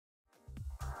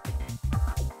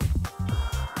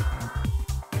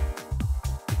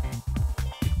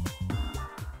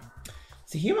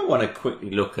So here I want to quickly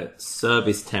look at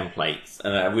service templates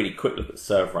and a really quick look at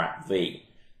server app V.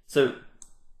 So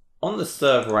on the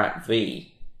server app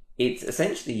V, it's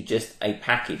essentially just a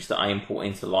package that I import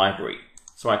into the library.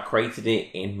 So I created it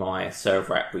in my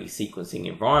server app V sequencing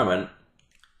environment,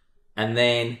 and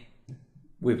then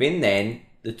within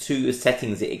the two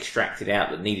settings it extracted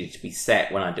out that needed to be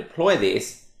set when I deploy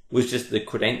this was just the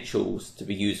credentials to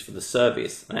be used for the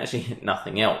service, and actually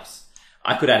nothing else.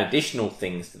 I could add additional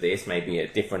things to this, maybe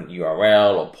a different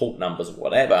URL or port numbers or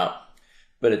whatever,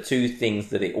 but the two things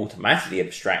that it automatically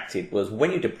abstracted was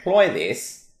when you deploy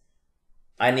this,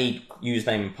 I need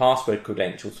username and password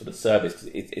credentials for the service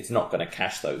because it's not going to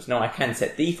cache those. Now I can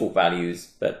set default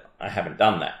values, but I haven't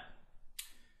done that.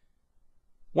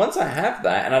 Once I have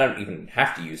that, and I don't even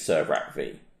have to use server app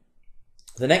V,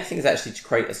 the next thing is actually to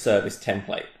create a service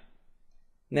template.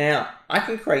 Now I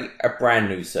can create a brand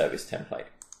new service template.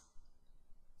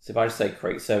 So if I just say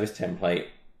create service template,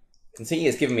 you can see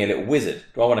it's giving me a little wizard.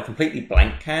 Do I want a completely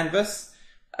blank canvas,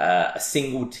 a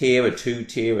single tier, a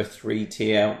 2-tier, a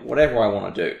 3-tier, whatever I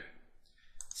want to do.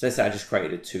 So let's say I just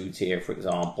created a 2-tier, for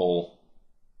example.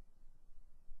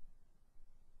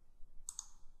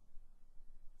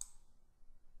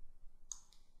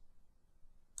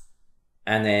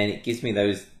 And then it gives me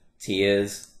those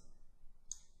tiers.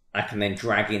 I can then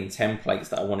drag in templates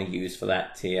that I want to use for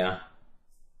that tier.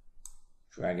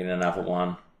 Drag in another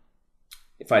one.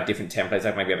 If I had different templates,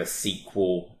 I maybe have a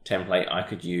SQL template I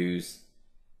could use.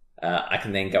 I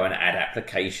can then go and add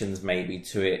applications maybe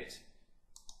to it.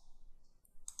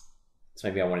 So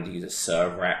maybe I wanted to use a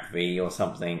server app V or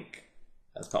something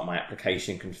as part of my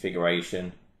application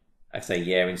configuration. I say,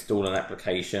 yeah, install an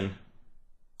application.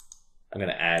 I'm going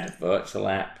to add a virtual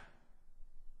app.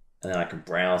 And then I can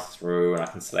browse through and I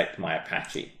can select my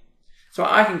Apache. So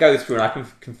I can go through and I can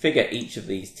configure each of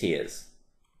these tiers.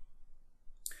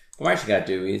 What I'm actually going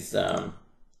to do is,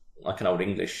 like an old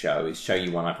English show, is show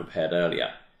you one I prepared earlier.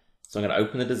 So I'm going to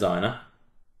open the designer.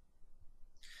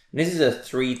 And this is a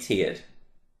 3-tiered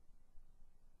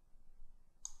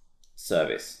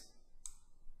service.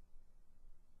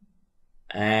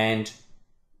 And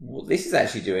what this is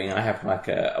actually doing, I have like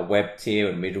a web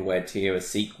tier, a middleware tier, a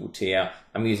SQL tier.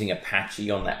 I'm using Apache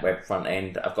on that web front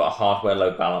end. I've got a hardware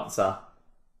load balancer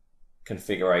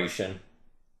configuration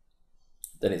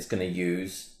that it's going to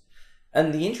use.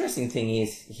 And the interesting thing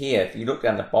is here, if you look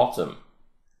down the bottom,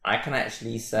 I can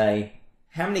actually say,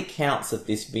 how many counts of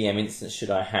this VM instance should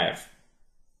I have?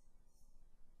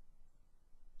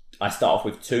 I start off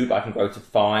with 2, but I can go to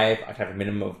 5. I can have a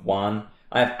minimum of 1.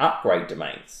 I have upgrade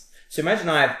domains. So imagine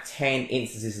I have 10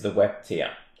 instances of the web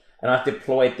tier, and I've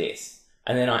deployed this,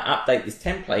 and then I update this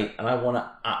template, and I want to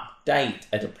update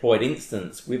a deployed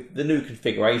instance with the new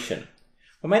configuration.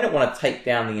 I may not want to take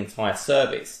down the entire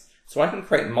service. So I can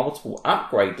create multiple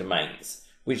upgrade domains,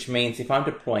 which means if I'm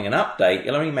deploying an update,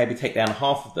 it'll only maybe take down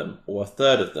half of them or a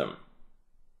third of them.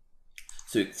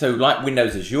 So like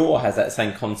Windows Azure has that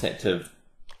same concept of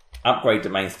upgrade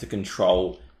domains to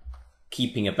control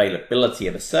keeping availability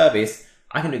of a service,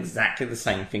 I can do exactly the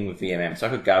same thing with VMM. So I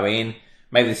could go in,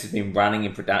 maybe this has been running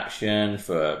in production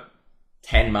for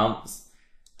 10 months,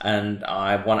 and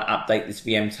I want to update this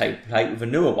VM template with a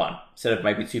newer one. Instead of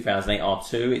maybe 2008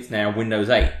 R2, it's now Windows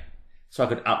 8. So I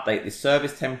could update this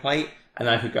service template, and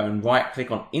then I could go and right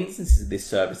click on instances of this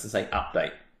service and say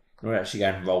update. And we're actually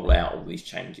going to roll out all these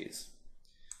changes.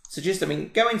 So just,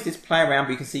 go into this, play around,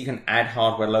 but you can see you can add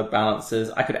hardware load balancers.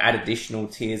 I could add additional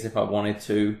tiers if I wanted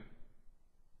to.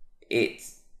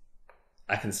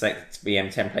 I can select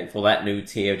VM template for that new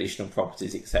tier, additional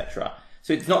properties, etc.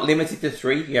 So it's not limited to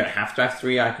 3. You don't have to have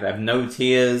 3. I could have no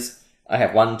tiers. I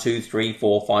have 1, 2, 3,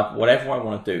 4, 5, whatever I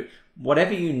want to do.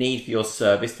 Whatever you need for your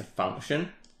service to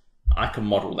function, I can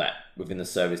model that within the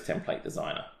service template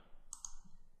designer.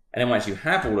 And then once you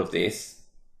have all of this,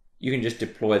 you can just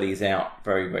deploy these out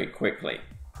very, very quickly.